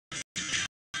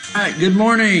All right, good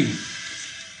morning.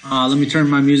 Let me turn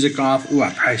my music off. Ooh, I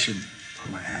probably should put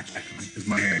my hat back on because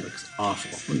my hair looks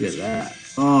awful. Look at that.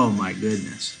 Oh my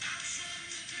goodness.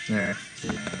 There.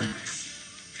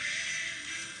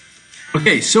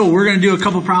 Okay, so we're going to do a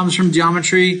couple problems from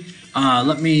geometry.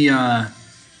 Let me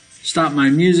stop my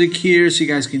music here so you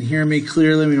guys can hear me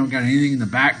clearly. We don't got anything in the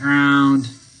background.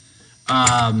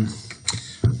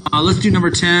 Let's do number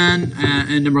 10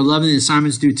 and number 11. The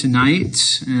assignments due tonight,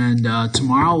 and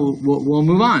tomorrow we'll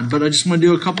move on. But I just want to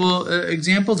do a couple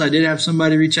examples. I did have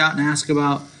somebody reach out and ask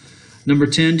about number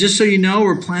 10. Just so you know,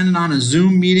 we're planning on a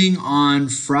Zoom meeting on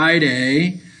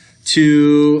Friday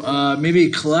to maybe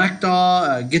collect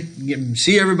all,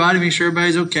 see everybody, make sure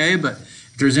everybody's okay. But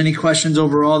if there's any questions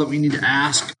overall that we need to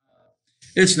ask,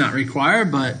 it's not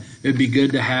required, but it'd be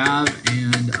good to have,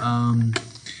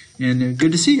 and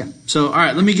good to see you. So, all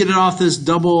right, let me get it off this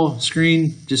double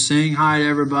screen, just saying hi to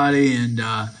everybody, and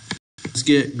let's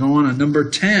get going on number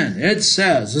 10. It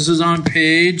says, this is on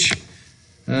page,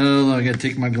 oh, I got to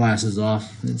take my glasses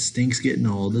off. It stinks getting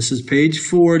old. This is page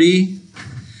 40,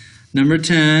 number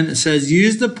 10. It says,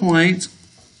 use the point.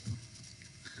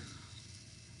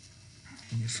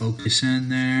 Let me focus in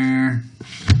there.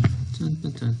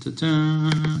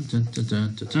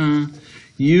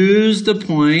 Use the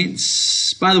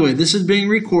points. By the way, this is being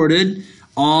recorded.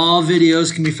 All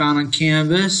videos can be found on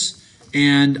Canvas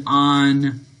and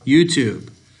on YouTube.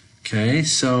 Okay,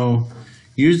 so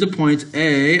use the points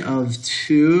A of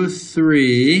 2,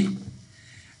 3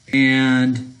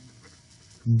 and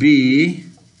B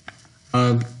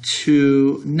of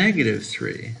 2,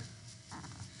 -3.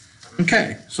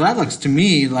 Okay, so that looks to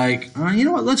me like, you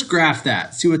know what, let's graph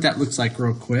that. See what that looks like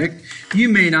real quick. You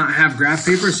may not have graph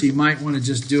paper, so you might want to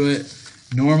just do it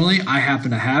normally. I happen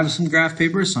to have some graph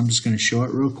paper, so I'm just going to show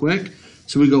it real quick.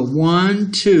 So we go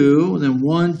 1, 2, then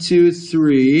 1, 2,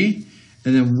 3,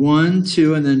 and then 1,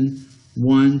 2, and then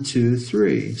 1, 2,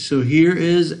 3. So here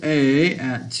is A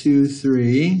at 2,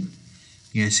 3.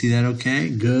 You guys see that okay?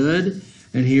 Good.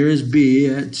 And here is B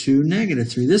at 2,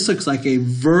 -3. This looks like a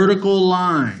vertical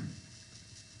line.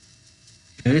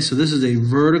 Okay, so this is a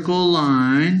vertical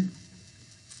line.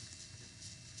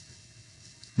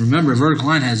 Remember, a vertical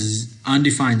line has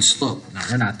undefined slope. No,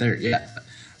 we're not there yet.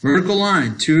 Vertical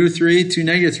line, 2, 3, 2,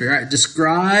 -3. All right,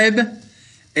 describe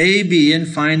AB and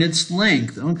find its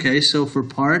length. Okay, so for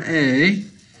part A,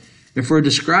 if we're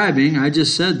describing, I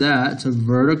just said that, it's a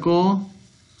vertical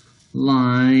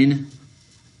line.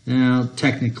 Now,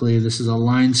 technically, this is a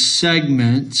line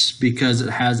segment because it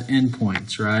has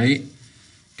endpoints, right?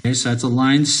 Okay, so that's a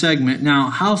line segment. Now,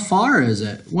 how far is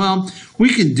it? Well, we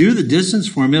can do the distance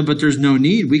formula, but there's no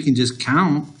need. We can just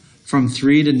count from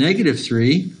 3 to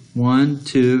 -3. 1,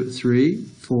 2, 3,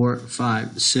 4,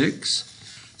 5, 6.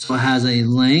 So it has a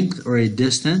length or a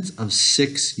distance of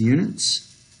 6 units.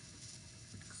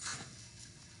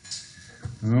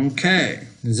 Okay,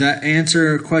 does that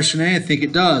answer question A? I think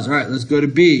it does. All right, let's go to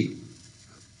B.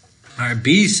 All right,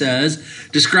 B says,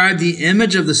 describe the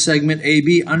image of the segment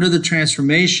AB under the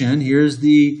transformation. Here's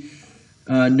the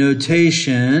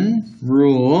notation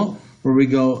rule where we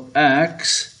go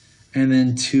X and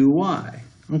then 2Y.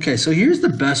 Okay, so here's the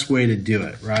best way to do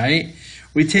it, right?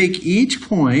 We take each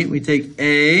point, we take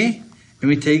A and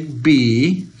we take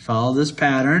B, follow this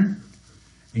pattern,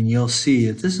 and you'll see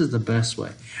that this is the best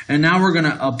way. And now we're going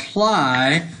to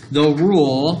apply the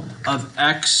rule of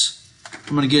X.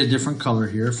 I'm going to get a different color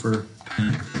here for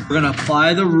pen. We're going to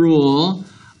apply the rule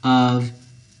of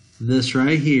this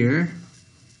right here.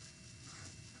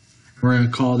 We're going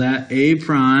to call that A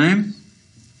prime.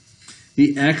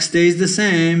 The X stays the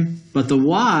same, but the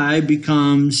Y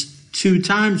becomes 2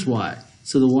 times Y.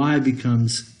 So the Y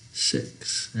becomes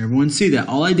 6. Everyone see that?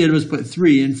 All I did was put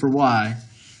 3 in for Y.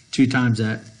 2 times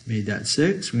that made that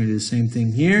 6. We're going to do the same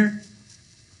thing here.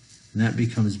 And that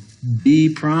becomes B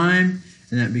prime.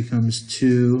 And that becomes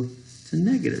 2 to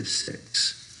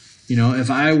 -6. You know, if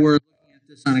I were looking at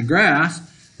this on a graph,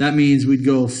 that means we'd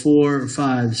go 4,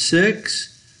 5, 6,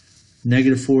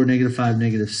 -4, -5,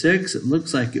 -6. It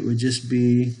looks like it would just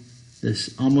be this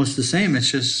almost the same. It's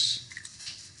just,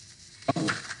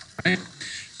 right?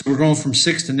 So we're going from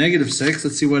 6 to -6.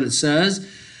 Let's see what it says.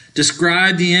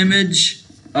 Describe the image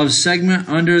of segment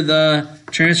under the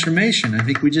transformation. I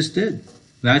think we just did.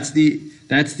 That's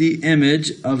the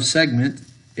image of segment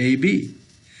AB.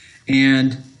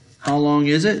 And how long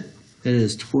is it? It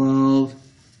is 12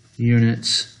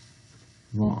 units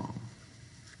long.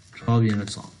 12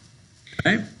 units long.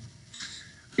 Okay?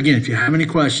 Again, if you have any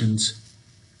questions,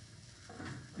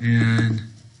 and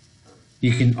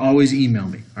you can always email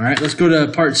me. All right, let's go to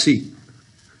part C.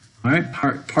 All right,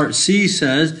 part C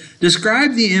says,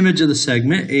 describe the image of the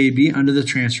segment AB under the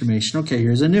transformation. Okay,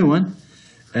 here's a new one.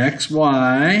 X,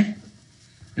 Y,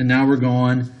 and now we're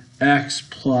going X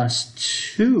plus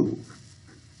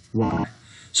 2Y.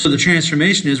 So the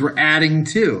transformation is we're adding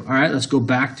 2. All right, let's go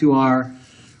back to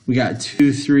we got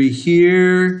 2, 3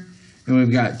 here, and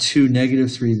we've got 2,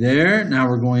 negative 3 there. Now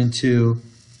we're going to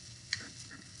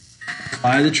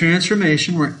apply the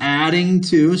transformation. We're adding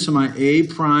 2, so my A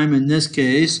prime in this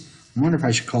case, I wonder if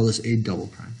I should call this A double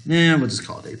prime. Nah, we'll just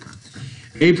call it A prime.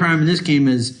 A prime in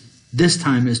this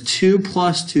time is 2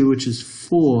 plus 2, which is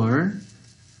 4,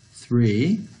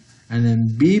 3. And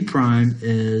then B prime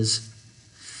is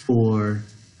 4,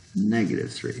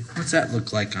 negative 3. What's that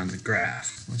look like on the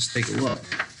graph? Let's take a look.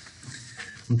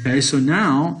 Okay, so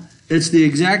now it's the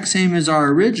exact same as our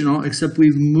original, except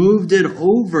we've moved it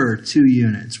over 2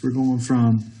 units. We're going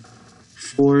from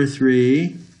 4,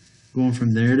 3, going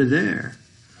from there to there.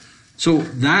 So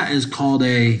that is called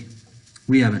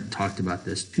we haven't talked about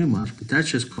this too much, but that's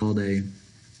just called a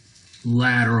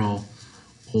lateral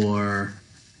or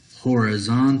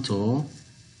horizontal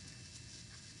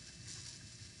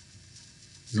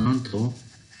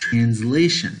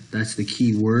translation. That's the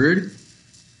key word.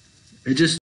 It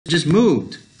just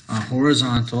moved. A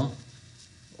horizontal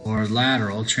or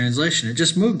lateral translation. It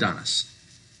just moved on us.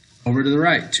 Over to the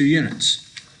right, 2 units.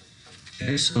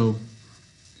 Okay, so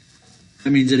that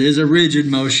means it is a rigid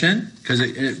motion because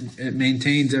it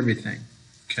maintains everything.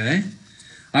 Okay.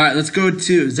 All right, let's go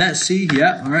to, is that C?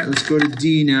 Yeah. All right, let's go to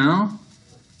D now.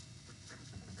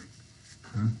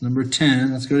 Number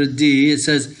 10, let's go to D. It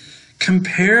says,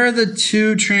 compare the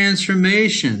 2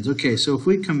 transformations. Okay, so if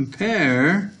we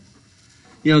compare,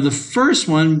 the first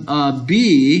one,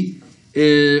 B,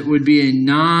 it would be a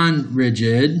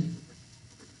non-rigid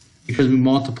because we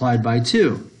multiplied by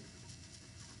 2.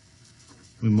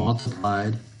 We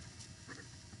multiplied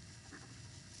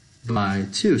by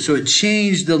 2. So it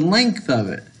changed the length of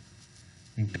it.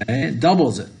 Okay, it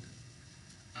doubles it.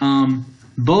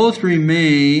 Both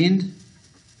remained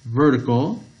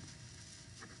vertical.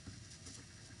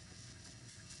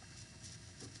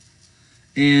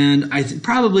 And I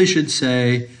probably should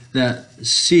say that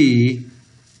C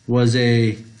was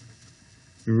a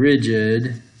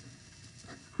rigid,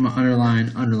 I'm going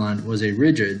to underline, was a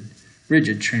rigid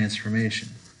transformation.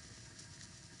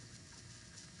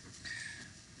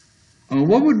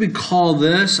 What would we call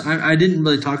this? I didn't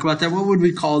really talk about that. What would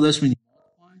we call this when you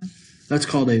multiply? That's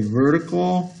called a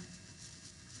vertical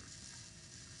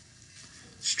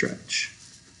stretch.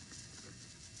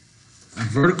 A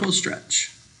vertical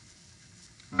stretch.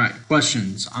 All right,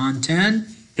 questions on 10?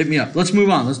 Hit me up. Let's move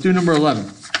on. Let's do number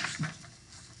 11.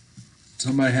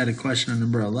 Somebody had a question on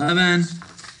number 11.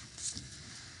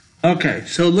 Okay,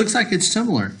 so it looks like it's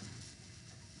similar.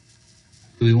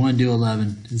 Do we want to do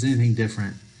 11? Is anything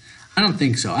different? I don't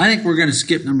think so. I think we're going to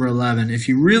skip number 11. If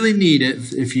you really need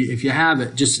it, if you have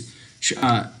it, just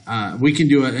we can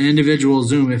do an individual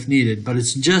Zoom if needed, but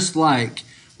it's just like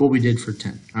what we did for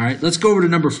 10. All right, let's go over to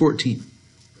number 14.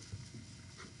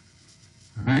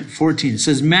 All right, 14. It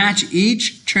says match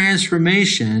each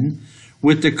transformation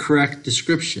with the correct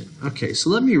description. Okay, so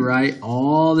let me write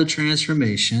all the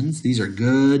transformations. These are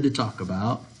good to talk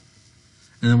about.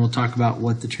 And then we'll talk about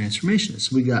what the transformation is.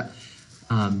 So we got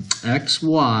x,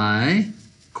 y,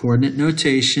 coordinate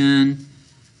notation,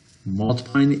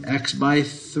 multiplying the x by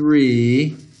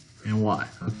 3, and y.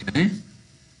 Okay?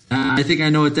 I think I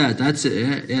know what that's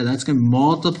it. Yeah, that's going to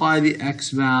multiply the x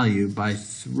value by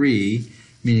 3,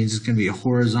 meaning it's going to be a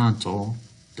horizontal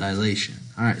dilation.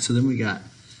 All right, so then we got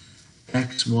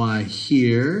xy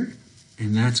here,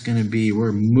 and that's going to be,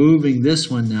 we're moving this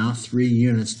one now 3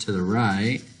 units to the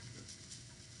right.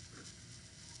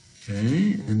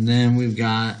 Okay, and then we've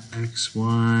got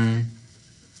xy.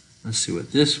 Let's see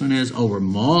what this one is. Oh, we're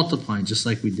multiplying just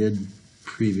like we did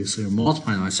previously. We're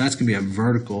multiplying, so that's going to be a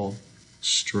vertical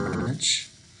stretch.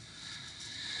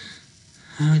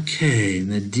 Okay,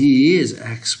 and the D is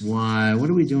xy. What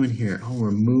are we doing here? Oh,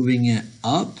 we're moving it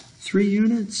up 3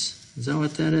 units. Is that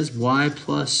what that is? Y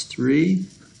plus 3?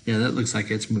 Yeah, that looks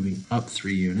like it's moving up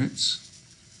 3 units.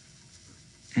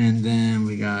 And then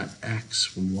we got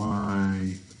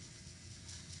xy.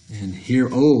 And here,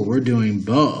 oh, we're doing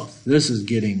both. This is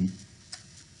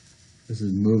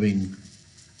moving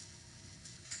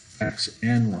x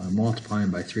and y,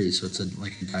 multiplying by 3, so it's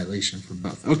like a dilation for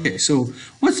both. Okay, so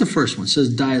what's the first one? It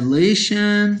says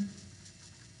dilation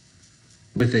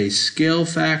with a scale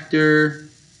factor.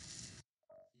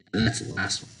 That's the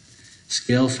last one.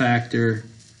 Scale factor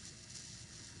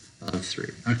of 3.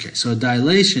 Okay, so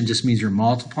dilation just means you're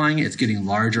multiplying it. It's getting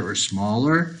larger or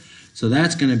smaller. So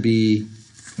that's going to be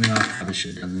Well, I probably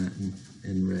should have done that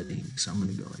in reading, so I'm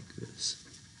going to go like this.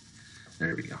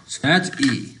 There we go. So that's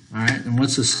E. All right, and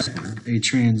what's the second one? A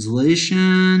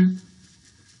translation.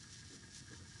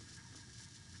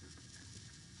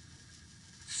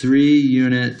 3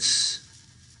 units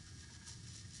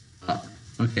up.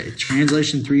 Okay,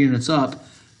 translation 3 units up.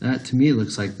 That to me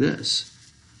looks like this.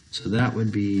 So that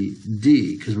would be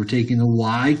D, because we're taking the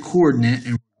Y coordinate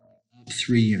and we're up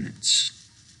 3 units.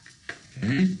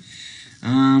 Okay.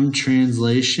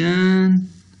 Translation.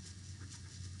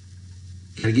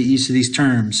 Gotta get used to these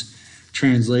terms.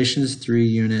 Translation is 3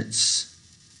 units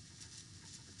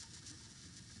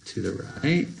to the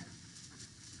right.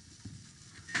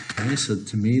 Okay, so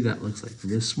to me that looks like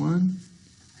this one.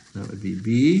 That would be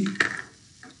B.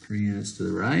 3 units to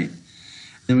the right.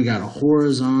 Then we got a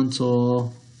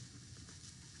horizontal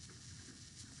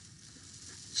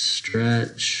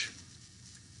stretch,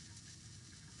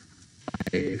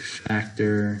 a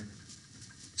factor.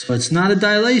 So it's not a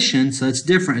dilation, so that's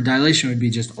different. A dilation would be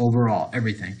just overall,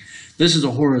 everything. This is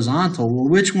a horizontal. Well,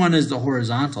 which one is the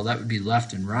horizontal? That would be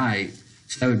left and right.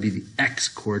 So that would be the X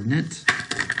coordinate.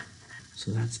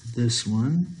 So that's this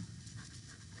one.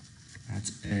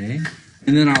 That's A.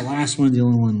 And then our last one, the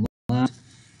only one left,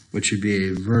 which would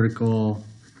be a vertical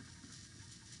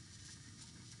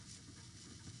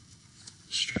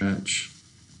stretch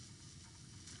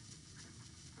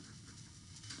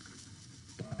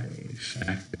by a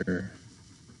factor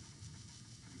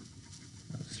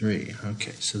of 3.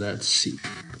 Okay, so that's C.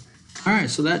 All right,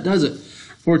 so that does it.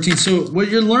 14. So what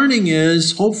you're learning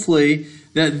is, hopefully,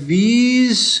 that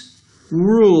these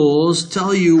rules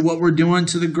tell you what we're doing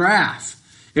to the graph.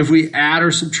 If we add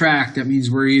or subtract, that means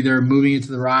we're either moving it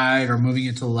to the right or moving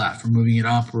it to the left. We're moving it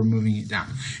up or moving it down.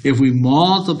 If we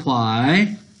multiply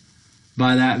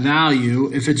by that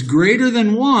value, if it's greater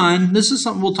than 1, this is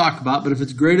something we'll talk about, but if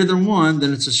it's greater than 1,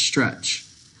 then it's a stretch.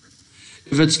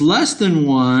 If it's less than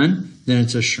 1, then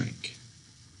it's a shrink.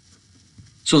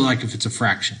 So like if it's a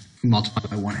fraction, we multiply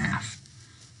by 1/2.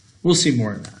 We'll see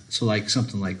more of that. So like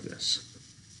something like this.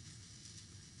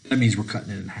 That means we're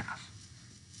cutting it in half.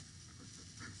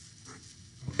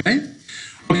 Okay?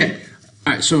 Okay.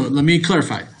 All right, so let me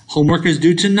clarify. Homework is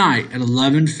due tonight at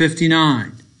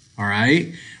 11:59. All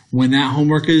right? When that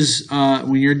homework is,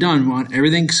 when you're done, we want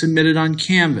everything submitted on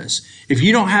Canvas. If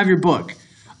you don't have your book,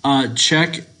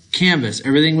 check Canvas.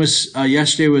 Everything was,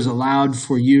 yesterday was allowed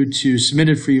for you to,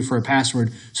 submitted for you for a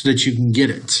password so that you can get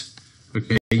it.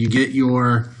 Okay? You get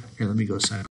your, here, let me go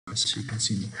side by side so you can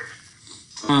see me.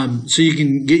 So you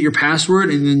can get your password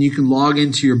and then you can log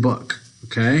into your book.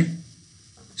 Okay?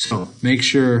 So make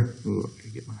sure, ooh, I gotta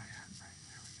get my hat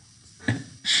right. There we go.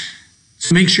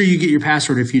 So make sure you get your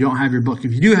password if you don't have your book.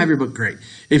 If you do have your book, great.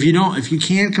 If you don't, if you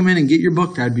can't come in and get your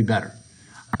book, that'd be better.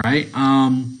 All right.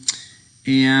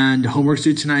 And homework's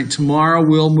due tonight. Tomorrow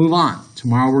we'll move on.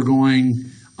 Tomorrow we're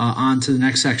going on to the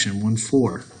next section,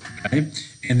 1-4. Okay.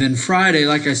 And then Friday,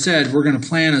 like I said, we're going to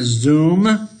plan a Zoom.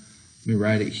 Let me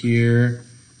write it here.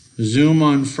 Zoom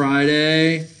on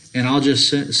Friday, and I'll just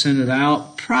send it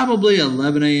out probably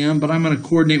 11 a.m., but I'm going to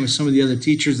coordinate with some of the other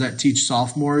teachers that teach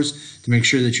sophomores to make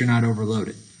sure that you're not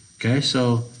overloaded. Okay,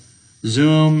 so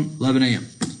Zoom, 11 a.m.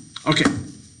 Okay,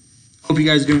 hope you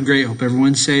guys are doing great. Hope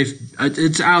everyone's safe.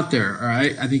 It's out there, all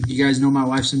right? I think you guys know my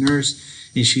wife's a nurse,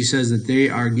 and she says that they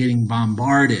are getting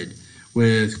bombarded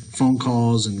with phone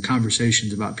calls and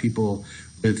conversations about people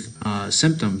with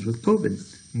symptoms with COVID.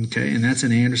 Okay, and that's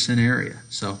in Anderson area.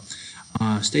 So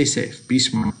stay safe, be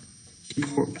smart,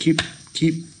 keep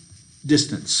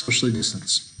distance, socially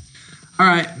distance. All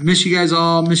right, miss you guys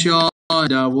all,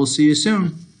 and we'll see you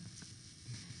soon.